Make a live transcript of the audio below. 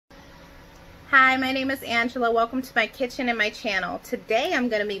Hi, my name is Angela. Welcome to my kitchen and my channel. Today I'm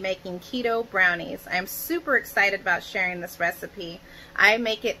going to be making keto brownies. I'm super excited about sharing this recipe. I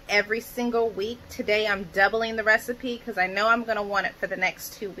make it every single week. Today I'm doubling the recipe because I know I'm going to want it for the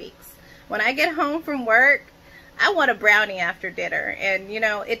next 2 weeks. When I get home from work, I want a brownie after dinner, and you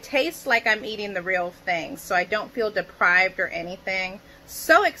know, it tastes like I'm eating the real thing, so I don't feel deprived or anything.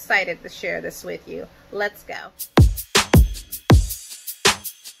 So excited to share this with you. Let's go.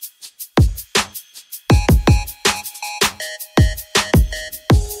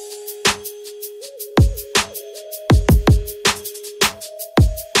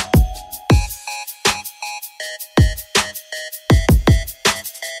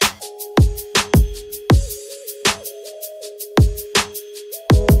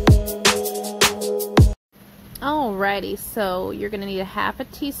 Alrighty, so you're going to need a half a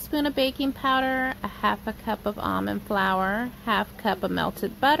teaspoon of baking powder, a half a cup of almond flour, half cup of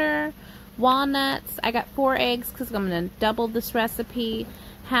melted butter, walnuts. I got 4 eggs because I'm going to double this recipe,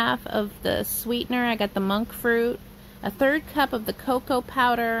 half of the sweetener, I got the monk fruit, a 1/3 cup of the cocoa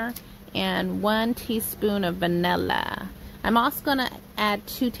powder, and 1 teaspoon of vanilla. I'm also going to add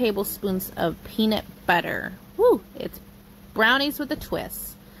 2 tablespoons of peanut butter. Woo! It's brownies with a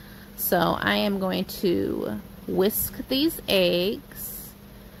twist. So I am going to whisk these eggs,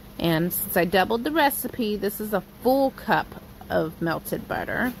 and since I doubled the recipe, this is a full cup of melted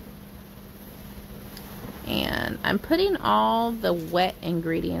butter, and I'm putting all the wet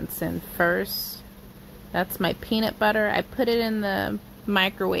ingredients in first. That's my peanut butter. I put it in the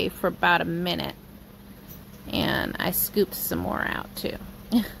microwave for about a minute, and I scooped some more out too.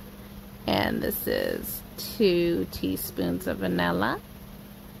 And this is 2 teaspoons of vanilla.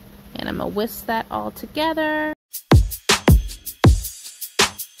 And I'm going to whisk that all together.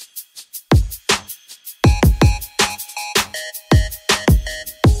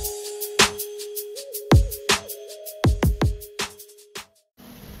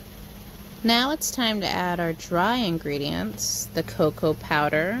 Now it's time to add our dry ingredients, the cocoa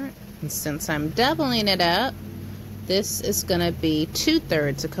powder. And since I'm doubling it up, this is going to be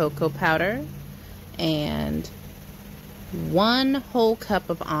 2/3 of cocoa powder and 1 whole cup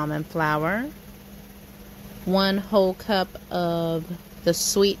of almond flour, 1 whole cup of the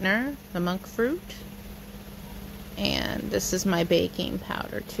sweetener, the monk fruit, and this is my baking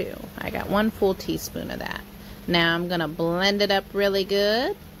powder too. I got 1 full teaspoon of that. Now I'm gonna blend it up really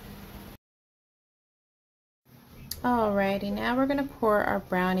good. Alrighty, now we're gonna pour our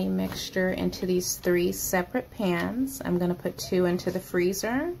brownie mixture into these 3 separate pans. I'm gonna put 2 into the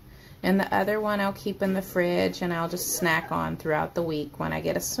freezer, and the other one I'll keep in the fridge, and I'll just snack on throughout the week when I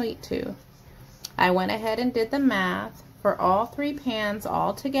get a sweet tooth. I went ahead and did the math. For all 3 pans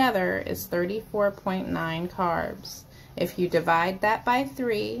all together is 34.9 carbs. If you divide that by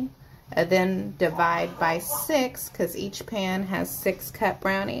 3, then divide by 6, because each pan has 6 cup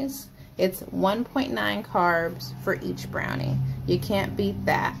brownies, it's 1.9 carbs for each brownie. You can't beat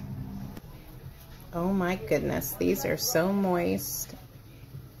that. Oh my goodness, these are so moist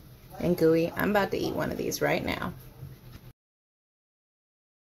and gooey. I'm about to eat one of these right now.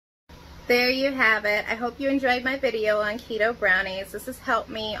 There you have it. I hope you enjoyed my video on keto brownies. This has helped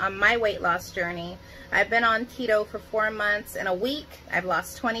me on my weight loss journey. I've been on keto for 4 months. In a week, I've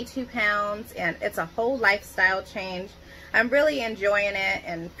lost 22 pounds, and it's a whole lifestyle change. I'm really enjoying it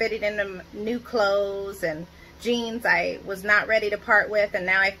and fitting into new clothes and jeans I was not ready to part with, and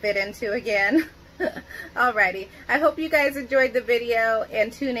now I fit into again. Alrighty, I hope you guys enjoyed the video,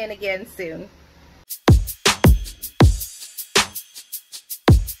 and tune in again soon.